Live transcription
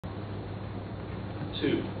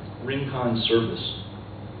2, Rincon Service.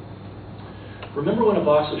 Remember when a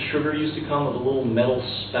box of sugar used to come with a little metal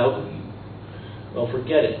spout? Well,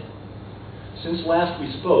 forget it. Since last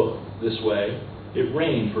we spoke this way, it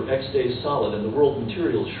rained for X days solid, and the world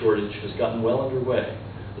materials shortage has gotten well underway.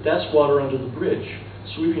 But that's water under the bridge,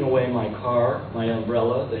 sweeping away my car, my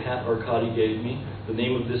umbrella, the hat Arcadi gave me, the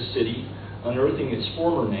name of this city, unearthing its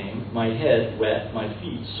former name, my head wet, my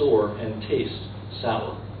feet sore, and taste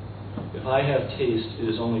sour. If I have taste, it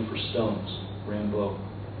is only for stones. Rimbaud.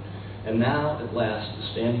 And now, at last,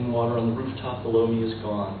 the standing water on the rooftop below me is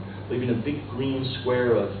gone, leaving a big green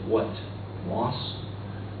square of what? Moss?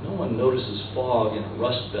 No one notices fog in a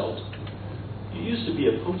rust belt. You used to be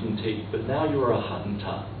a potentate, but now you are a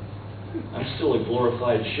Hottentot. I'm still a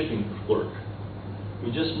glorified shipping clerk.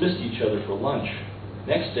 We just missed each other for lunch.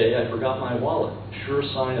 Next day, I forgot my wallet. Sure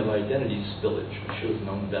sign of identity spillage. I should have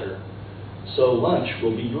known better. So lunch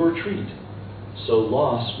will be your treat. So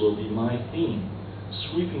loss will be my theme,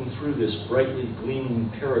 sweeping through this brightly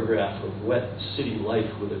gleaming paragraph of wet city life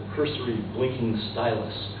with a cursory blinking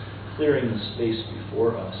stylus, clearing the space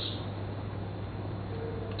before us.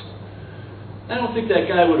 I don't think that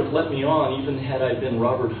guy would have let me on even had I been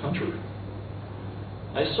Robert Hunter.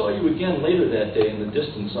 I saw you again later that day in the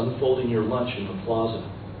distance, unfolding your lunch in the plaza.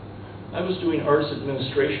 I was doing arts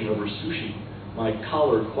administration over sushi, my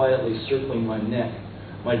collar quietly circling my neck,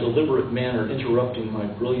 my deliberate manner interrupting my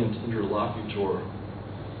brilliant interlocutor.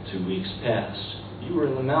 2 weeks passed. You were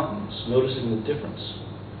in the mountains, noticing the difference.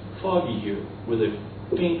 Foggy here, with a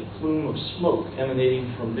faint plume of smoke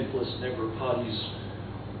emanating from Nicholas Negroponte's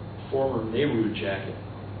former Nehru jacket.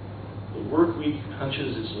 The work week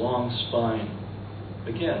hunches its long spine.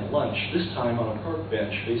 Again, lunch, this time on a park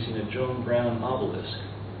bench facing a Joan Brown obelisk.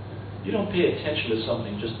 You don't pay attention to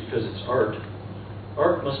something just because it's art.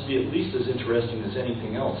 Art must be at least as interesting as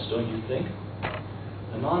anything else, don't you think?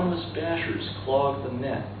 Anonymous bashers clog the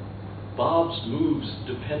net. Bob's moves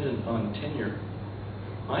dependent on tenure.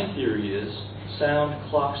 My theory is sound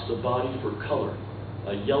clocks the body for color,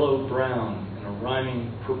 a yellow-brown and a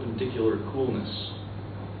rhyming perpendicular coolness.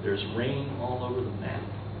 There's rain all over the map.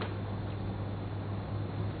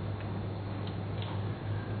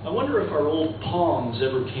 I wonder if our old poems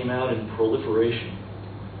ever came out in proliferation.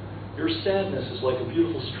 Your sadness is like a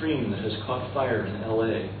beautiful stream that has caught fire in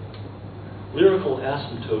L.A. Lyrical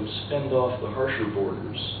asymptotes fend off the harsher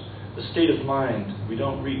borders, a state of mind we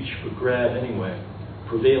don't reach but grab anyway,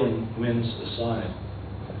 prevailing winds aside.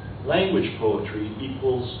 Language poetry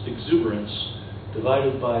equals exuberance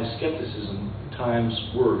divided by skepticism times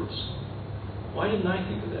words. Why didn't I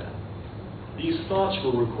think of that? These thoughts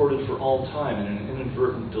were recorded for all time in an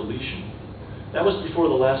inadvertent deletion. That was before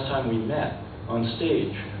the last time we met, on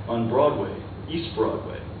stage, on Broadway, East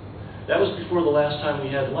Broadway. That was before the last time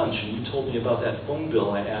we had lunch and you told me about that phone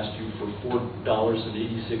bill I asked you for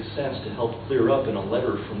 $4.86 to help clear up in a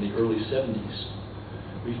letter from the early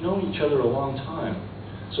 70s. We've known each other a long time,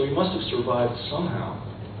 so we must have survived somehow.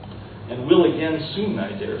 And will again soon,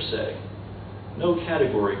 I dare say. No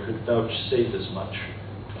category could vouchsafe as much.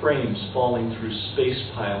 Frames falling through space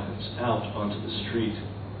pilings out onto the street.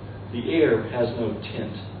 The air has no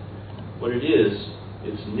tint. What it is,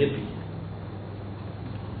 it's nippy.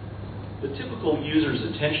 The typical user's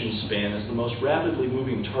attention span is the most rapidly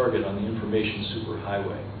moving target on the information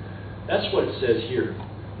superhighway. That's what it says here.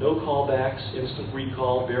 No callbacks, instant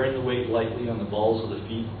recall, bearing the weight lightly on the balls of the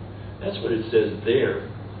feet. That's what it says there.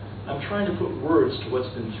 I'm trying to put words to what's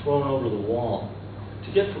been thrown over the wall.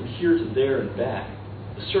 To get from here to there and back.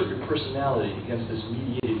 Assert your personality against this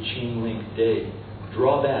mediated chain-link day.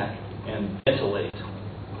 Draw back and ventilate.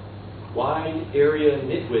 Wide area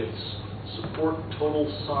nitwits support total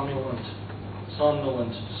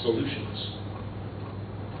somnolent solutions.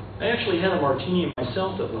 I actually had a martini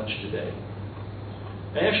myself at lunch today.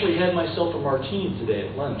 I actually had myself a martini today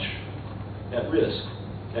at lunch, at Risk,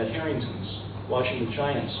 at Harrington's, watching the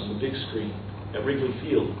Giants on the big screen, at Wrigley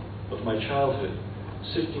Field, of my childhood,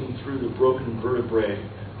 sifting through the broken vertebrae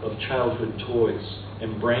of childhood toys,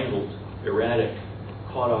 embrangled, erratic,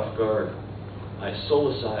 caught off guard. I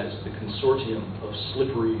solicized the consortium of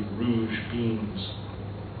slippery rouge beams.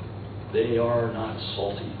 They are not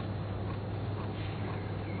salty.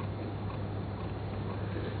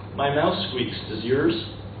 My mouth squeaks, does yours?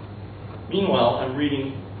 Meanwhile, I'm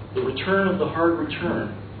reading The Return of the Hard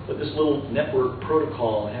Return, that this little network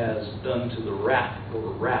protocol has done to the rap,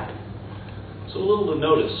 or rap. So little to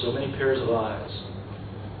notice, so many pairs of eyes.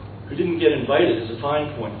 Who didn't get invited is a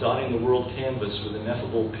fine point, dotting the world canvas with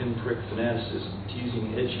ineffable pinprick fanaticism,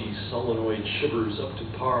 teasing edgy solenoid shivers up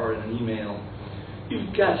to par in an email.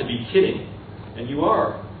 You've got to be kidding. And you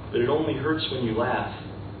are. but it only hurts when you laugh.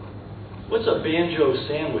 What's a banjo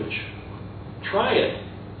sandwich? Try it.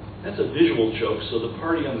 That's a visual joke, so the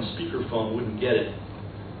party on the speakerphone wouldn't get it.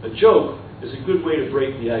 A joke is a good way to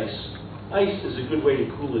break the ice. Ice is a good way to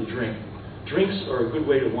cool a drink. Drinks are a good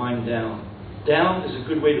way to wind down. Down is a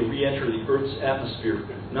good way to re-enter the Earth's atmosphere,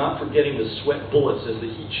 not forgetting to sweat bullets as the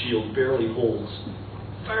heat shield barely holds.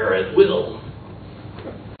 Fire at will.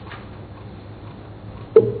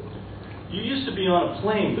 You used to be on a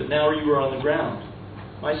plane, but now you are on the ground.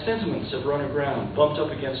 My sentiments have run aground, bumped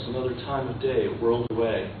up against another time of day, a world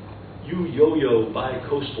away. You yo-yo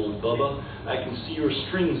bi-coastal, Bubba, I can see your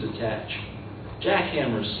strings attach.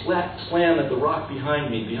 Jackhammers slam at the rock behind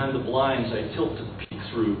me, behind the blinds I tilt to peek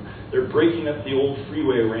through. They're breaking up the old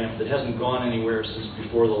freeway ramp that hasn't gone anywhere since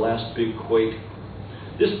before the last big quake.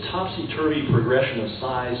 This topsy-turvy progression of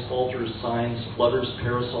sighs, falters, signs, flutters,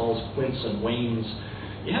 parasols, quints, and wanes.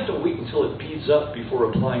 You have to wait until it beads up before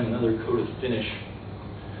applying another coat of finish.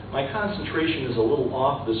 My concentration is a little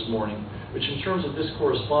off this morning, which in terms of this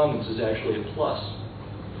correspondence is actually a plus.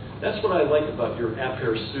 That's what I like about your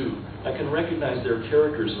aperçu. I can recognize their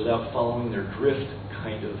characters without following their drift,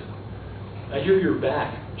 kind of. I hear you're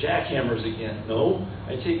back. Jackhammers again. No,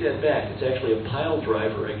 I take that back. It's actually a pile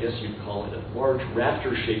driver, I guess you'd call it. A large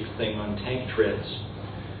raptor-shaped thing on tank treads.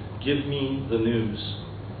 Give me the news.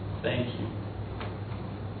 Thank you.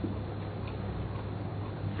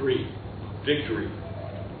 3. Victory.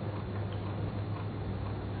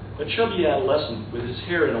 A chubby adolescent with his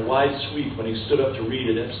hair in a wide sweep when he stood up to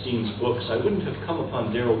read at Epstein's books, I wouldn't have come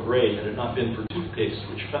upon Daryl Gray had it not been for toothpaste,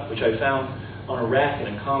 which I found on a rack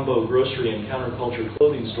in a combo grocery and counterculture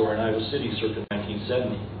clothing store in Iowa City circa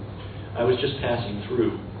 1970. I was just passing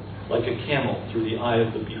through, like a camel through the eye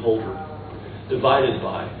of the beholder. Divided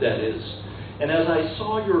by, that is. And as I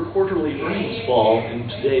saw your quarterly earnings fall in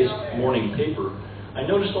today's morning paper, I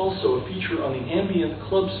noticed also a feature on the ambient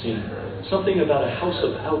club scene, something about a house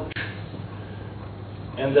of ouch,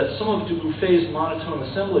 and that some of Dubuffet's monotone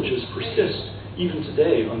assemblages persist even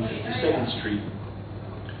today on 57th Street.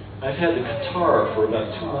 I've had the catarrh for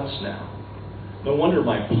about 2 months now. No wonder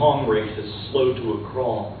my pong rate has slowed to a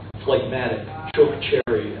crawl, phlegmatic, choke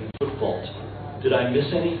cherry, and foot fault. Did I miss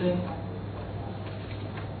anything?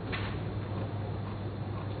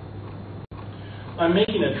 I'm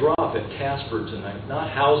making a drop at Casper tonight,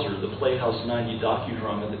 not Hauser, the Playhouse 90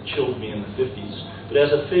 docudrama that chilled me in the 50s, but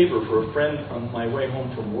as a favor for a friend on my way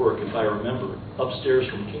home from work, if I remember, upstairs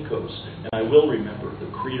from Kinko's, and I will remember,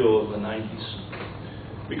 the credo of the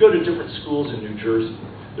 90s. We go to different schools in New Jersey.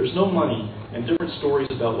 There's no money and different stories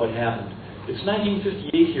about what happened. It's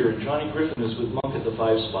 1958 here, and Johnny Griffin is with Monk at the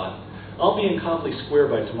 5 Spot. I'll be in Copley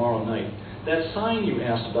Square by tomorrow night. That sign you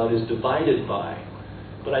asked about is divided by,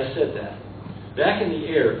 but I said that. Back in the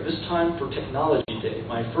air, this time for Technology Day,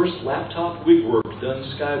 my first laptop wig work done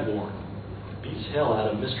skyborne. Beats hell out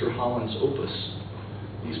of Mr. Holland's opus.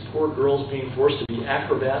 These poor girls being forced to be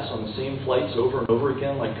acrobats on the same flights over and over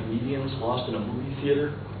again like comedians lost in a movie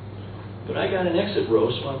theater. But I got an exit row,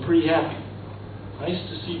 so I'm pretty happy. Nice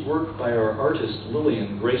to see work by our artist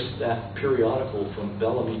Lillian grace that periodical from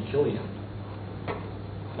Bellamy Killian.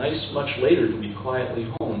 Nice much later to be quietly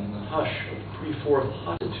home in the hush of pre-4th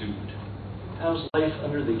hottitude. How's life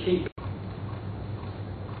under the cape?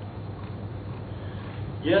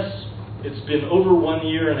 Yes, it's been over 1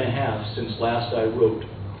 year and a half since last I wrote.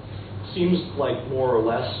 Seems like more or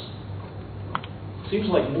less. Seems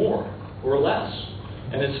like more or less.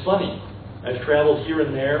 And it's funny. I've traveled here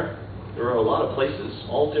and there. There are a lot of places,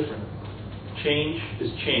 all different. Change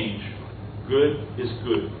is change. Good is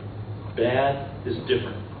good. Bad is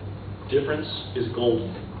different. Difference is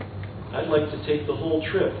golden. I'd like to take the whole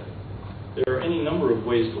trip. There are any number of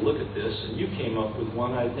ways to look at this, and you came up with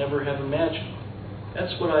one I'd never have imagined.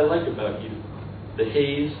 That's what I like about you. The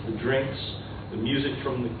haze, the drinks, the music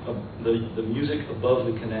from the music above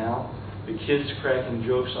the canal, the kids cracking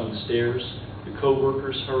jokes on the stairs, the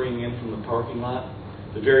co-workers hurrying in from the parking lot,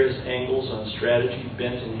 the various angles on strategy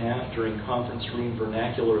bent in half during conference room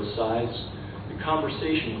vernacular asides. The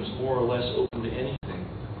conversation was more or less open to anything.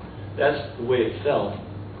 That's the way it felt.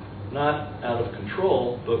 Not out of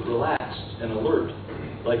control, but relaxed and alert,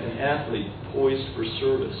 like an athlete poised for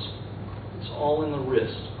service. It's all in the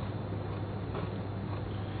wrist.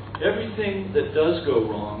 Everything that does go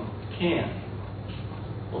wrong can.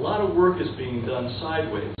 A lot of work is being done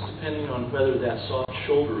sideways, depending on whether that soft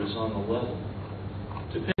shoulder is on the level,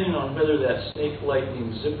 depending on whether that snake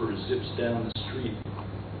lightning zipper zips down the street.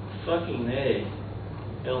 Fucking A.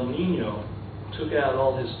 El Nino took out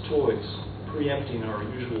all his toys, preempting our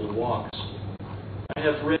usual walks. I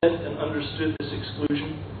have read and understood this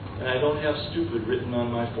exclusion, and I don't have stupid written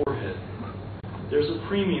on my forehead. There's a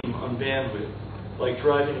premium on bandwidth, like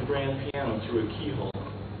driving a grand piano through a keyhole.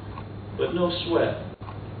 But no sweat.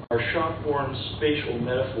 Our shock-borne spatial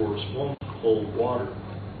metaphors won't hold water.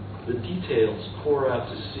 The details pour out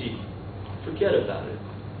to sea. Forget about it.